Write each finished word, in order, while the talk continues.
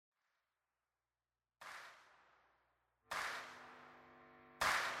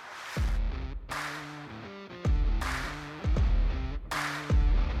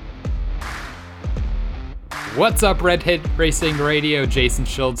What's up, Red Hit Racing Radio? Jason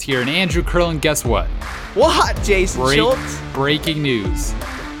Schultz here, and Andrew Curlin. Guess what? What, Jason Schultz? Breaking news.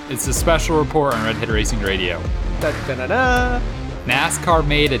 It's a special report on Red Hit Racing Radio. Da-da-da-da. NASCAR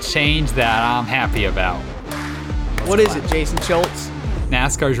made a change that I'm happy about. What is it, Jason Schultz?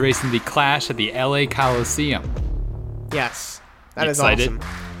 NASCAR's racing the Clash at the LA Coliseum. Yes, that is excited? awesome.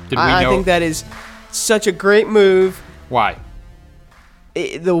 Did we I know? think that is such a great move. Why?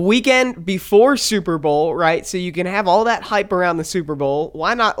 The weekend before Super Bowl, right? So you can have all that hype around the Super Bowl.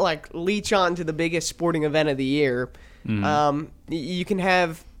 Why not leech on to the biggest sporting event of the year? You can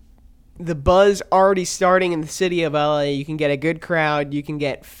have the buzz already starting in the city of LA. You can get a good crowd. You can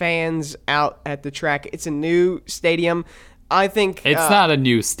get fans out at the track. It's a new stadium. I think It's not a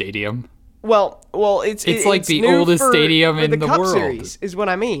new stadium. Well, it's like the new oldest for stadium in the the Cup world. Series is what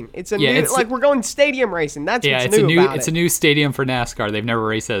I mean. It's a Yeah, new, it's- we're going stadium racing. That's Yeah, what's new about it's it. a new stadium for NASCAR. They've never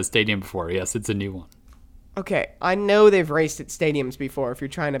raced at a stadium before. Yes, it's a new one. Okay, I know they've raced at stadiums before. If you're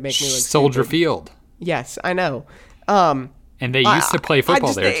trying to make me look Soldier stupid. Field. Yes, I know. And they used to play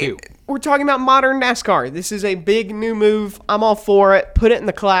football there too. We're talking about modern NASCAR. This is a big new move. I'm all for it. Put it in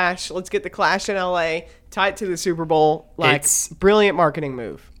the Clash. Let's get the Clash in LA. Tie it to the Super Bowl. Brilliant marketing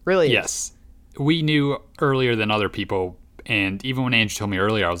move. Really is. Yes. We knew earlier than other people, and even when Andrew told me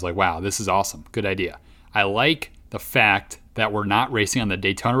earlier, I was like, wow, this is awesome. Good idea. I like the fact that we're not racing on the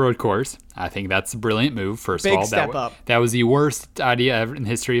Daytona Road Course. I think that's a brilliant move, first of Big all. step up. That was the worst idea ever in the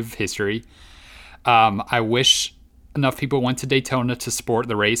history of history. I wish enough people went to Daytona to support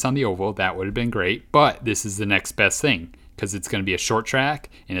the race on the oval. That would have been great, but this is the next best thing because it's going to be a short track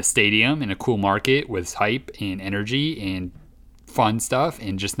in a stadium in a cool market with hype and energy and fun stuff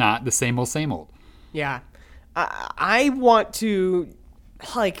and just not the same old. Yeah. I want to,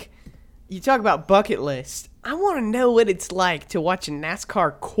 you talk about bucket list. I want to know what it's like to watch a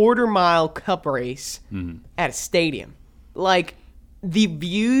NASCAR quarter-mile cup race at a stadium. Like, the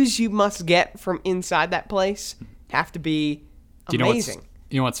views you must get from inside that place have to be amazing.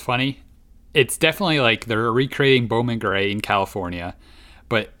 You know what's funny? It's definitely like they're recreating Bowman Gray in California,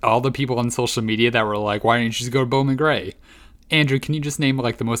 but all the people on social media that were like, why didn't you just go to Bowman Gray? Andrew, can you just name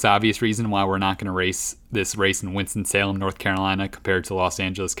the most obvious reason why we're not going to race this race in Winston-Salem, North Carolina, compared to Los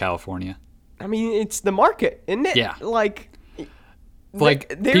Angeles, California? I mean, it's the market, isn't it? Yeah. There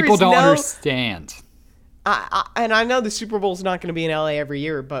people is don't no- understand. And I know the Super Bowl's not going to be in LA every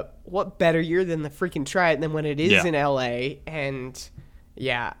year, but what better year than the freaking try it than when it is Yeah. in LA? And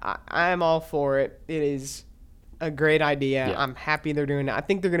yeah, I'm all for it. It is a great idea. Yeah. I'm happy they're doing it. I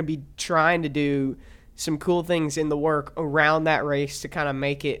think they're going to be trying to do some cool things in the work around that race to kind of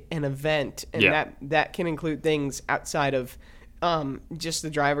make it an event, and Yeah. that can include things outside of just the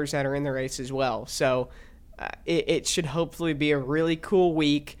drivers that are in the race as well. So it should hopefully be a really cool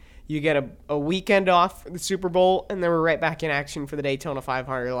week. You get a weekend off for the Super Bowl, and then we're right back in action for the Daytona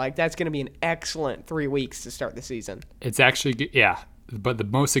 500. That's going to be an excellent 3 weeks to start the season. It's actually good. Yeah. But the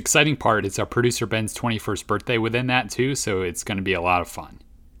most exciting part is our producer Ben's 21st birthday within that too, so it's going to be a lot of fun.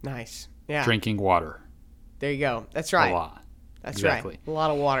 Nice. Yeah. Drinking water. There you go. That's right. A lot. That's Exactly. right. A lot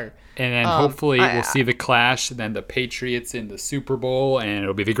of water. And then hopefully we'll see the Clash and then the Patriots in the Super Bowl, and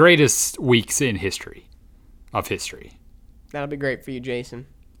it'll be the greatest weeks in history. That'll be great for you, Jason.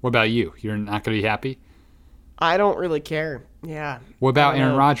 What about you? You're not going to be happy? I don't really care. Yeah. What about I don't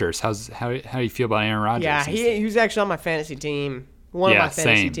Aaron know. Rodgers? How do you feel about Aaron Rodgers? Yeah, he was actually on my fantasy team. One of Yeah, my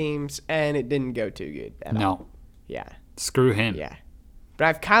fantasy same. teams, and it didn't go too good at all. No. Yeah. Screw him. Yeah. But I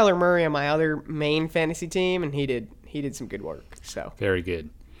have Kyler Murray on my other main fantasy team, and he did some good work. So Very good.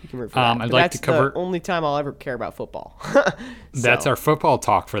 you can root for that. I'd But like to that's cover- the only time I'll ever care about football. That's our football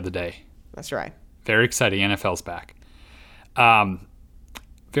talk for the day. That's right. Very exciting. NFL's back.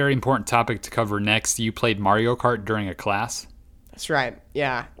 Very important topic to cover next. You played Mario Kart during a class. That's right.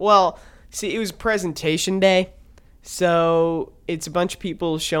 Yeah. Well, see, it was presentation day, so it's a bunch of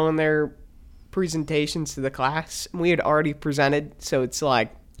people showing their presentations to the class. We had already presented, so it's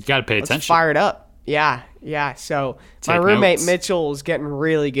like, You got to pay let's attention. fire it up. Yeah. So my Take roommate notes. Mitchell is getting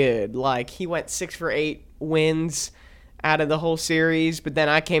really good. He went 6 for 8 wins out of the whole series, but then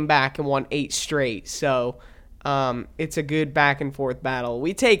I came back and won 8 straight. So it's a good back and forth battle.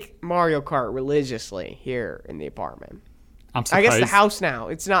 We take Mario Kart religiously here in the apartment. I'm I surprised. guess the house now.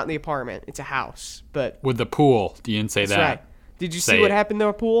 It's not in the apartment. It's a house. But With the pool, you didn't say that's that. right. Did you Say see what it. happened to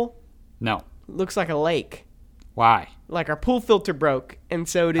our pool? No. It looks like a lake. Why? Like our pool filter broke, and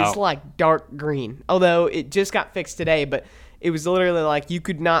so it is Oh. dark green. Although it just got fixed today, but it was literally you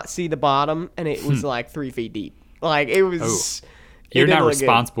could not see the bottom, and it was 3 feet deep. It was. it You're didn't not look good.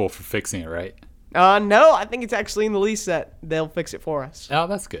 responsible for fixing it, right? No, I think it's actually in the lease that they'll fix it for us. Oh,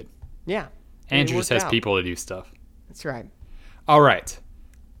 that's good. Yeah. Andrew just has out. people to do stuff. That's right. All right.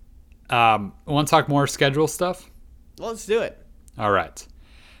 Want to talk more schedule stuff? Let's do it. All right.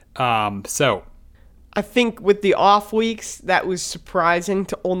 So I think with the off weeks, that was surprising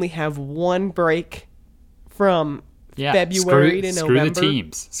to only have one break from February to November.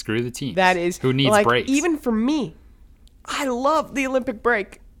 Screw the teams. That is who needs like, breaks. Even for me, I love the Olympic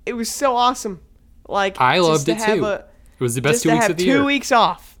break. It was so awesome. Like I loved just it to have too. It was the best just 2 weeks to of the have year. 2 weeks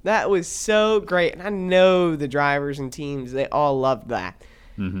off. That was so great, and I know the drivers and teams, they all loved that.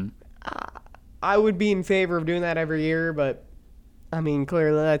 Mm-hmm. I would be in favor of doing that every year, but I mean,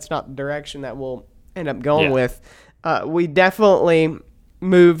 clearly that's not the direction that we'll end up going with. We definitely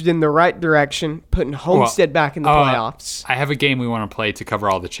moved in the right direction, putting Homestead back in the playoffs. I have a game we want to play to cover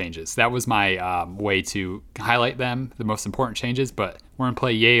all the changes. That was my way to highlight them, the most important changes, but we're going to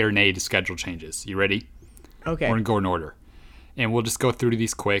play yay or nay to schedule changes. You ready? Okay. We're going to go in order. And we'll just go through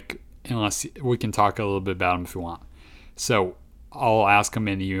these quick, unless we can talk a little bit about them if you want. So I'll ask them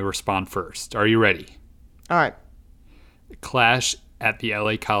and you respond first. Are you ready? All right. Clash at the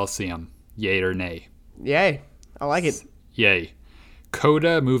LA Coliseum. Yay or nay? Yay. I like it. Yay.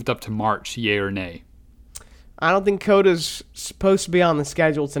 Coda moved up to March. Yay or nay? I don't think Coda's supposed to be on the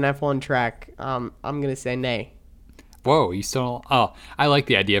schedule. It's an F1 track. I'm going to say nay. Whoa, you still... Oh, I like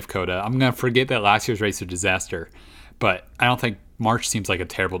the idea of Coda. I'm going to forget that last year's race was a disaster. But I don't think March seems like a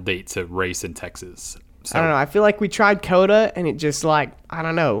terrible date to race in Texas. So, I don't know. I feel like we tried Coda, and it just like, I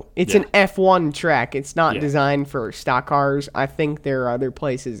don't know. It's an F1 track. It's not designed for stock cars. I think there are other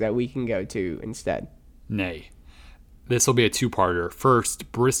places that we can go to instead. Nay. This will be a two-parter.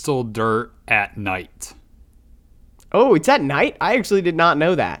 First, Bristol Dirt at night. Oh, it's at night? I actually did not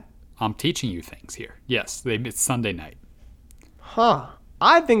know that. I'm teaching you things here. Yes, it's Sunday night. Huh.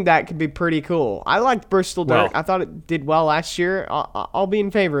 I think that could be pretty cool. I liked Bristol Dirt. Well, I thought it did well last year. I'll be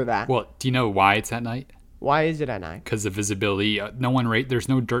in favor of that. Well, do you know why it's at night? Why is it at night? Because of visibility. There's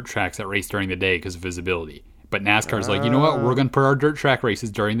no dirt tracks that race during the day because of visibility. But NASCAR's like, you know what? We're going to put our dirt track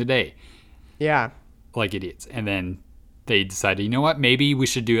races during the day. Yeah. Like idiots. And then they decided, you know what? Maybe we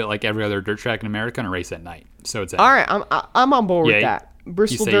should do it like every other dirt track in America and race at night. So it's at All night. right. I'm on board Yay? with that.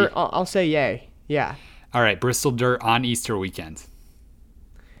 Bristol say- Dirt, I'll say yay. Yeah. All right, Bristol Dirt on Easter weekend.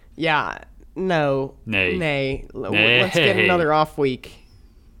 Yeah. No. Nay. Nay. Let's get another off week.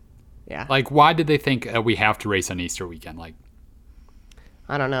 Yeah. Like, why did they think we have to race on Easter weekend? Like,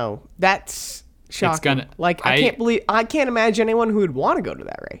 I don't know. That's shocking. gonna- I can't imagine anyone who would want to go to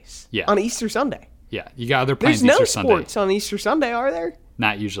that race. Yeah. On Easter Sunday. yeah, you got other plans There's no Easter Sunday. sports on Easter Sunday, are there?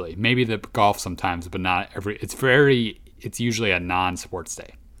 Not usually. Maybe the golf sometimes, but not every. It's usually a non-sports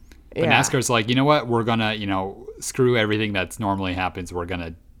day. But Yeah. NASCAR's like, you know what? We're gonna, screw everything that's normally happens. We're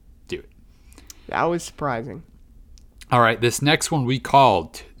gonna do it. That was surprising. All right, this next one we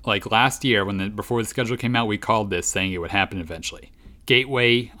called like last year before the schedule came out. We called this saying it would happen eventually.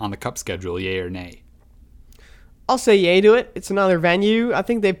 Gateway on the Cup schedule, yay or nay? I'll say yay to it. It's another venue. I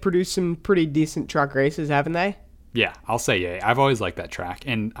think they've produced some pretty decent truck races, haven't they? Yeah, I'll say yay. I've always liked that track,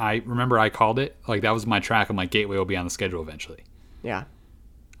 and I remember I called it like that was my track. I'm like, Gateway will be on the schedule eventually. Yeah.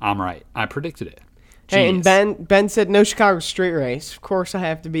 I'm right. I predicted it. Hey, and Genius. Ben said no Chicago street race. Of course, I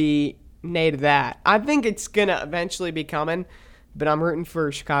have to be nay to that. I think it's gonna eventually be coming, but I'm rooting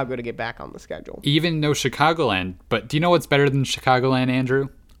for Chicago to get back on the schedule. Even no Chicagoland, but do you know what's better than Chicagoland, Andrew?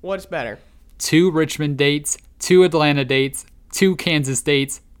 What's better? 2 Richmond dates, 2 Atlanta dates, 2 Kansas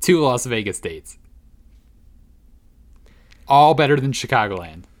dates, 2 Las Vegas dates. All better than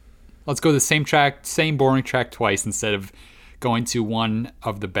Chicagoland. Let's go the same track, same boring track twice instead of going to one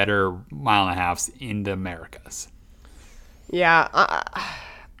of the better mile and a halves in the Americas. Yeah,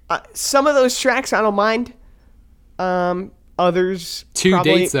 some of those tracks I don't mind. Others 2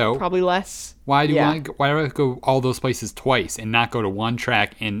 probably, dates though. probably less. Why do I go all those places twice and not go to one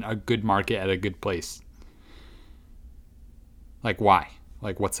track in a good market at a good place? Like why?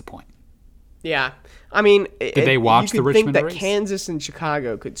 Like what's the point? Yeah, I mean, did they watch the Richmond think that race? Kansas and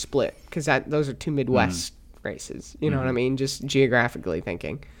Chicago could split because those are 2 Midwest races. You know what I mean? Just geographically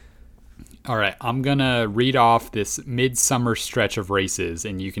thinking. All right, I'm going to read off this midsummer stretch of races,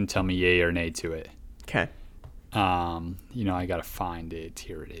 and you can tell me yay or nay to it. Okay. I got to find it.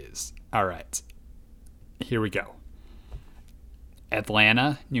 Here it is. All right. Here we go.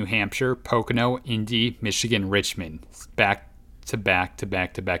 Atlanta, New Hampshire, Pocono, Indy, Michigan, Richmond. Back to back to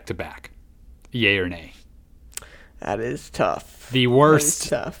back to back to back. Yay or nay? That is tough. The worst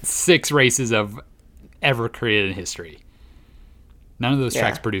That is tough. 6 races of ever created in history. None of those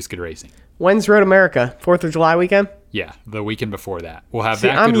tracks produce good racing. When's Road America? 4th of July weekend? Yeah, the weekend before that. We'll have See,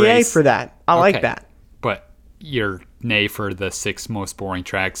 that I'm good yay race. for that. I like Okay. that. But you're nay for the 6 most boring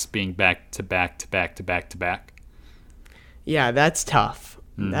tracks being back to back to back to back to back. Yeah, that's tough.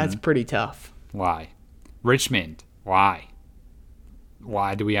 That's pretty tough. Why? Richmond. Why?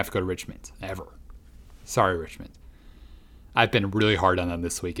 Why do we have to go to Richmond? Ever. Sorry, Richmond. I've been really hard on them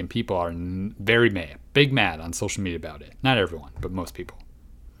this week, and people are very mad on social media about it. Not everyone, but most people.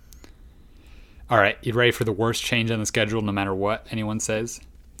 All right, you ready for the worst change on the schedule no matter what anyone says?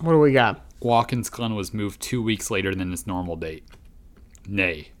 What do we got? Watkins Glen was moved 2 weeks later than its normal date.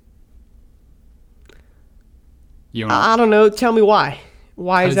 Nay. You know, I don't know. Tell me why.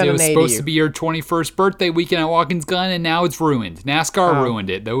 Why is that it was an A to supposed you? to be your 21st birthday weekend at Watkins Glen, and now it's ruined. NASCAR ruined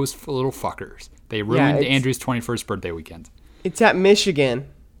it. Those little fuckers. They ruined Andrew's 21st birthday weekend. It's at Michigan.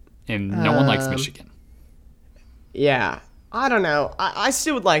 And no one likes Michigan. Yeah. I don't know. I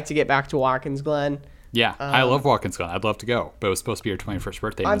still would like to get back to Watkins Glen. Yeah, I love Watkins Glen. I'd love to go, but it was supposed to be your 21st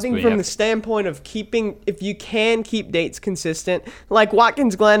birthday. I think from the standpoint of keeping, if you can keep dates consistent, like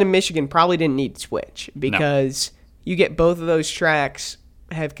Watkins Glen and Michigan probably didn't need to switch because you get both of those tracks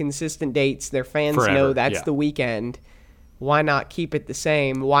have consistent dates. Their fans know that's the weekend. Why not keep it the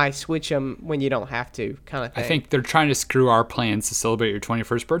same? Why switch them when you don't have to, kind of thing? I think they're trying to screw our plans to celebrate your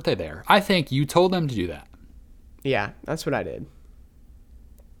 21st birthday there. I think you told them to do that. Yeah, that's what I did.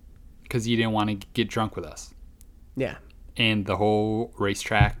 Because you didn't want to get drunk with us. Yeah. And the whole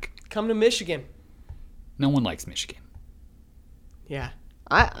racetrack. Come to Michigan. No one likes Michigan. Yeah.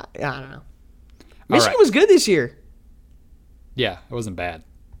 I don't know. Michigan was good this year. Yeah, it wasn't bad.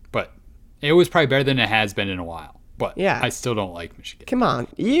 But it was probably better than it has been in a while. But yeah. I still don't like Michigan. Come on.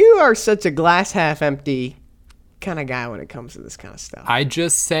 You are such a glass half empty kind of guy when it comes to this kind of stuff. I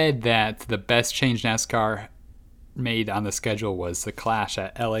just said that the best change NASCAR made on the schedule was the Clash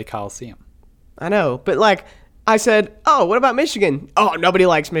at LA Coliseum. I know, but like I said, oh, what about Michigan? Oh, nobody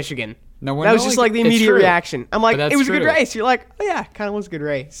likes Michigan. No one. That was just like the immediate reaction. I'm like, it was a good race. You're like, oh yeah, kind of was a good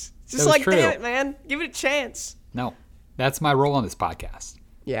race. It's just like, damn it, man, give it a chance. No, that's my role on this podcast.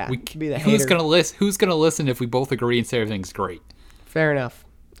 Yeah, be the hater. Who's gonna listen if we both agree and say everything's great? Fair enough.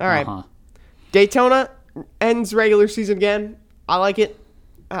 All right, Daytona ends regular season again. I like it.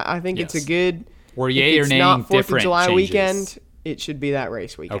 I think it's a good. Or yay or nay, not 4th different of July changes. weekend, it should be that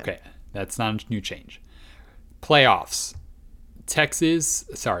race weekend. Okay, that's not a new change. Playoffs.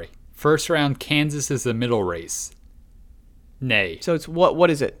 First round, Kansas is the middle race. Nay. So it's what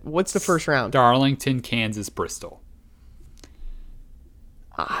is it? What's the first round? Darlington, Kansas, Bristol.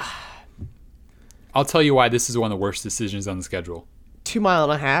 I'll tell you why this is one of the worst decisions on the schedule. 2 mile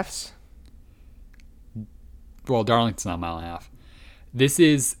and a halves. Well, Darlington's not a mile and a half. This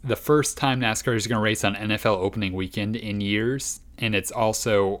is the first time NASCAR is going to race on NFL opening weekend in years, and it's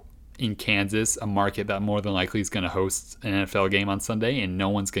also in Kansas, a market that more than likely is going to host an NFL game on Sunday, and no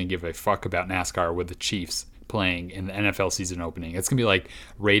one's going to give a fuck about NASCAR with the Chiefs playing in the NFL season opening. It's going to be like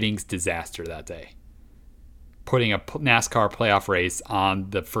ratings disaster that day, putting a NASCAR playoff race on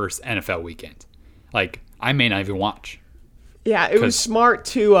the first NFL weekend. Like, I may not even watch. Yeah, it was smart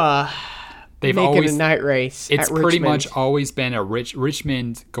to make it a night race. It's pretty much always been a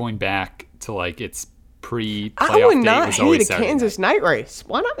Richmond going back to like its pre-playoff date. I would not was always hate a Kansas night race.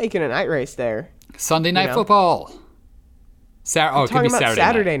 Why not make it a night race there? Sunday night football. It could be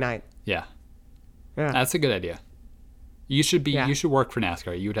Saturday night. Yeah, that's a good idea. You should be. You should work for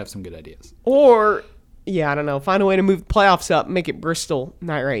NASCAR. You would have some good ideas. Or, I don't know. Find a way to move the playoffs up. Make it Bristol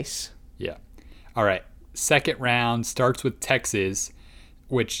night race. Yeah. All right. Second round starts with Texas,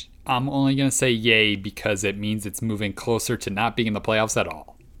 which I'm only going to say yay because it means it's moving closer to not being in the playoffs at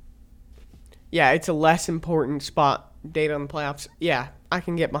all. Yeah, it's a less important date on the playoffs. Yeah, I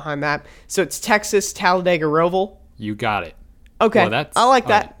can get behind that. So it's Texas, Talladega, Roval. You got it. Okay, well, I like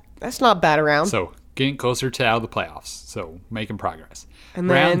that. Right. That's not bad around. So getting closer to out of the playoffs. So making progress. And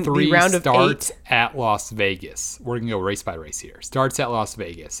then round 3 round starts 8. at Las Vegas. We're going to go race by race here. Starts at Las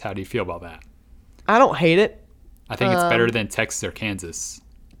Vegas. How do you feel about that? I don't hate it. I think it's better than Texas or Kansas.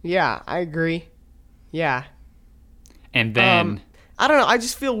 Yeah, I agree. Yeah. And then I don't know. I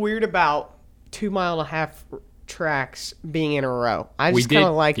just feel weird about 2 mile and a half tracks being in a row. I just kind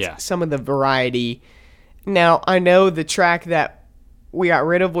of liked some of the variety. Now, I know the track that we got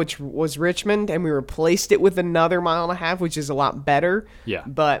rid of, which was Richmond, and we replaced it with another mile and a half, which is a lot better. Yeah.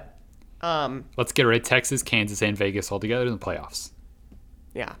 But let's get rid of Texas, Kansas, and Vegas all together in the playoffs.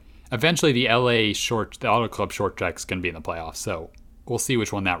 Yeah. Eventually, the Auto Club short track is going to be in the playoffs, so we'll see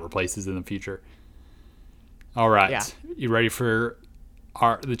which one that replaces in the future. All right. Yeah. You ready for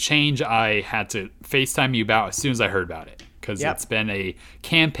the change I had to FaceTime you about as soon as I heard about it? Because it's been a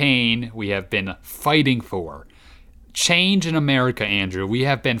campaign we have been fighting for. Change in America, Andrew. We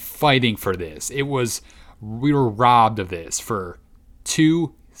have been fighting for this. It was We were robbed of this for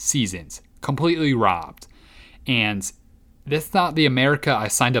 2 seasons. Completely robbed. And that's not the America I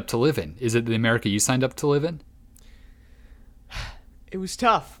signed up to live in. Is it the America you signed up to live in? It was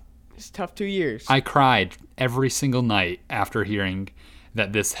tough. It was tough 2 years. I cried every single night after hearing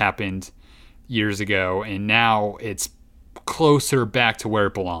that this happened years ago, and now it's closer back to where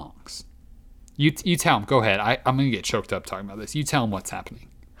it belongs. You tell them. Go ahead. I'm going to get choked up talking about this. You tell them what's happening.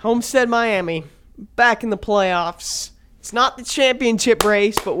 Homestead Miami, back in the playoffs. It's not the championship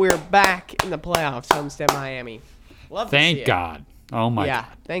race, but we're back in the playoffs, Homestead Miami. Love to see Thank it. God. Oh, my God.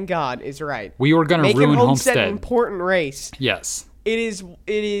 Thank God is right. We were going to ruin Homestead Homestead. an important race. Yes. It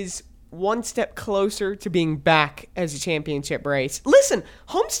is one step closer to being back as a championship race. Listen,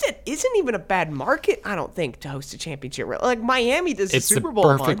 Homestead isn't even a bad market, I don't think, to host a championship race. Like Miami does the Super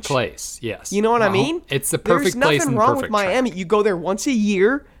Bowl It's the perfect bunch. place. Yes. You know what I mean? It's the perfect place. There's and nothing the wrong perfect with Miami. track. You go there once a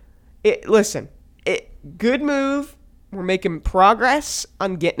year. Good move. We're making progress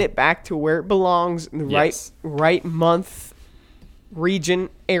on getting it back to where it belongs in the Yes. right month, region,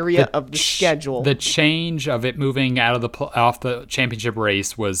 area of the schedule. The change of it moving out of off the championship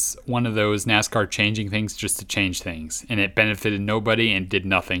race was one of those NASCAR changing things just to change things, and it benefited nobody and did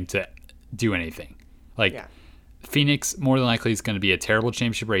nothing to do anything. Like Phoenix, more than likely, is going to be a terrible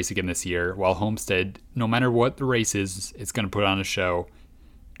championship race again this year, while Homestead, no matter what the race is, it's going to put on a show.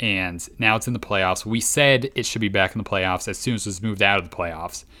 And now it's in the playoffs. We said it should be back in the playoffs as soon as it was moved out of the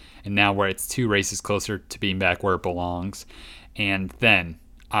playoffs, and now where it's 2 races closer to being back where it belongs. And then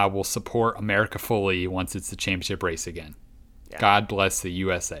I will support America fully once it's the championship race again. Yeah. God bless the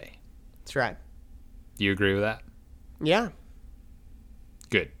USA. That's right. Do you agree with that? Yeah.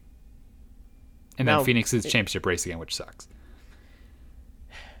 Good. And then Phoenix is championship race again, which sucks.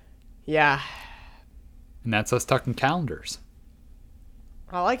 Yeah. And that's us talking calendars.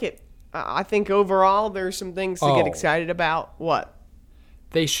 I like it. I think overall there's some things to get excited about. What?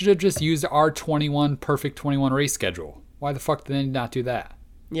 They should have just used our 21 perfect 21 race schedule. Why the fuck did they not do that?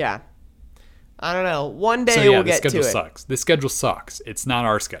 Yeah. I don't know. One day we'll get to it. The schedule sucks. The schedule sucks. It's not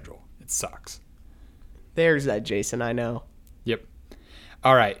our schedule. It sucks. There's that, Jason. I know. Yep.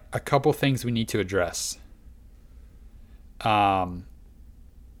 All right. A couple things we need to address.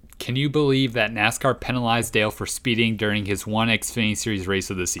 Can you believe that NASCAR penalized Dale for speeding during his one Xfinity Series race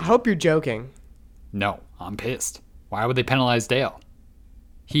of the season? I hope you're joking. No, I'm pissed. Why would they penalize Dale?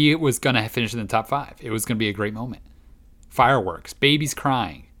 He was going to finish in the top 5. It was going to be a great moment. Fireworks. Baby's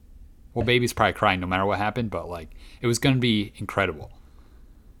crying. Well, baby's probably crying no matter what happened, but it was going to be incredible.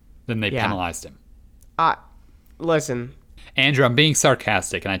 Then they penalized him. Listen. Andrew, I'm being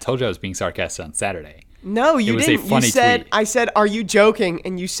sarcastic, and I told you I was being sarcastic on Saturday. No, you didn't. It was a funny tweet. I said, are you joking?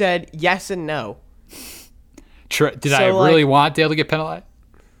 And you said yes and no. Did I really want Dale to get penalized?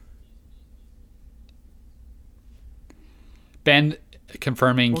 Ben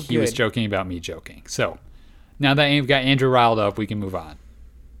confirming he was joking about me joking. So now that we've got Andrew riled up, we can move on.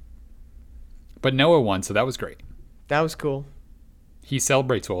 But Noah won, so that was great. That was cool. He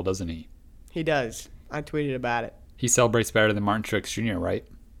celebrates well, doesn't he? He does. I tweeted about it. He celebrates better than Martin Truex Jr., right?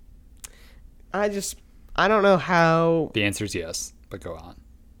 I don't know how. The answer is yes, but go on.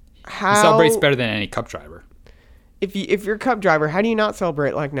 He How celebrates better than any Cup driver. if you're a Cup driver, how do you not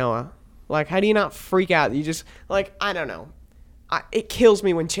celebrate like Noah? Like, how do you not freak out? You just I don't know. It kills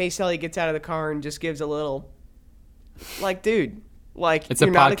me when Chase Elliott gets out of the car and just gives a little, dude, it's you're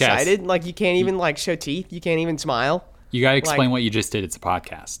a not podcast. excited. You can't even show teeth. You can't even smile. You got to explain what you just did. It's a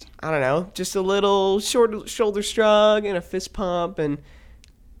podcast. I don't know, just a little shoulder shrug and a fist pump, and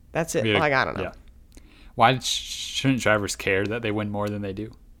that's it. I don't know. Yeah. Why shouldn't drivers care that they win more than they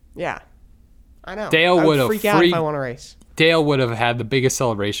do? Yeah, I know. Dale I would have freak out if I won a race. Dale would have had the biggest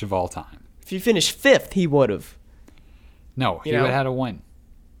celebration of all time. If you finished 5th, he would have. No, he would have had a win.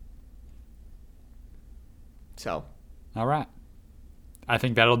 So. All right. I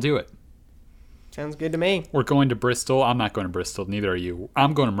think that'll do it. Sounds good to me. We're going to Bristol. I'm not going to Bristol. Neither are you.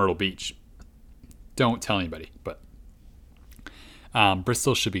 I'm going to Myrtle Beach. Don't tell anybody, but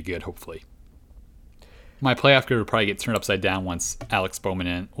Bristol should be good, hopefully. My playoff grid will probably get turned upside down once Alex Bowman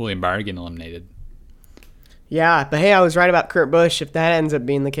and William Byron get eliminated. Yeah, but hey, I was right about Kurt Busch if that ends up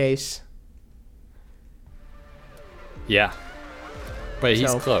being the case. Yeah. But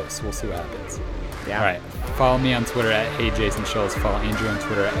he's close. We'll see what happens. Yeah. All right. Follow me on Twitter at HeyJasonSchultz. Follow Andrew on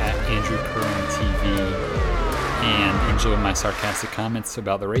Twitter at AndrewCurran TV. And enjoy my sarcastic comments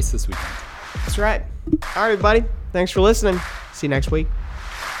about the race this weekend. That's right. All right, everybody. Thanks for listening. See you next week.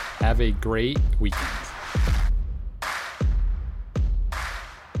 Have a great weekend.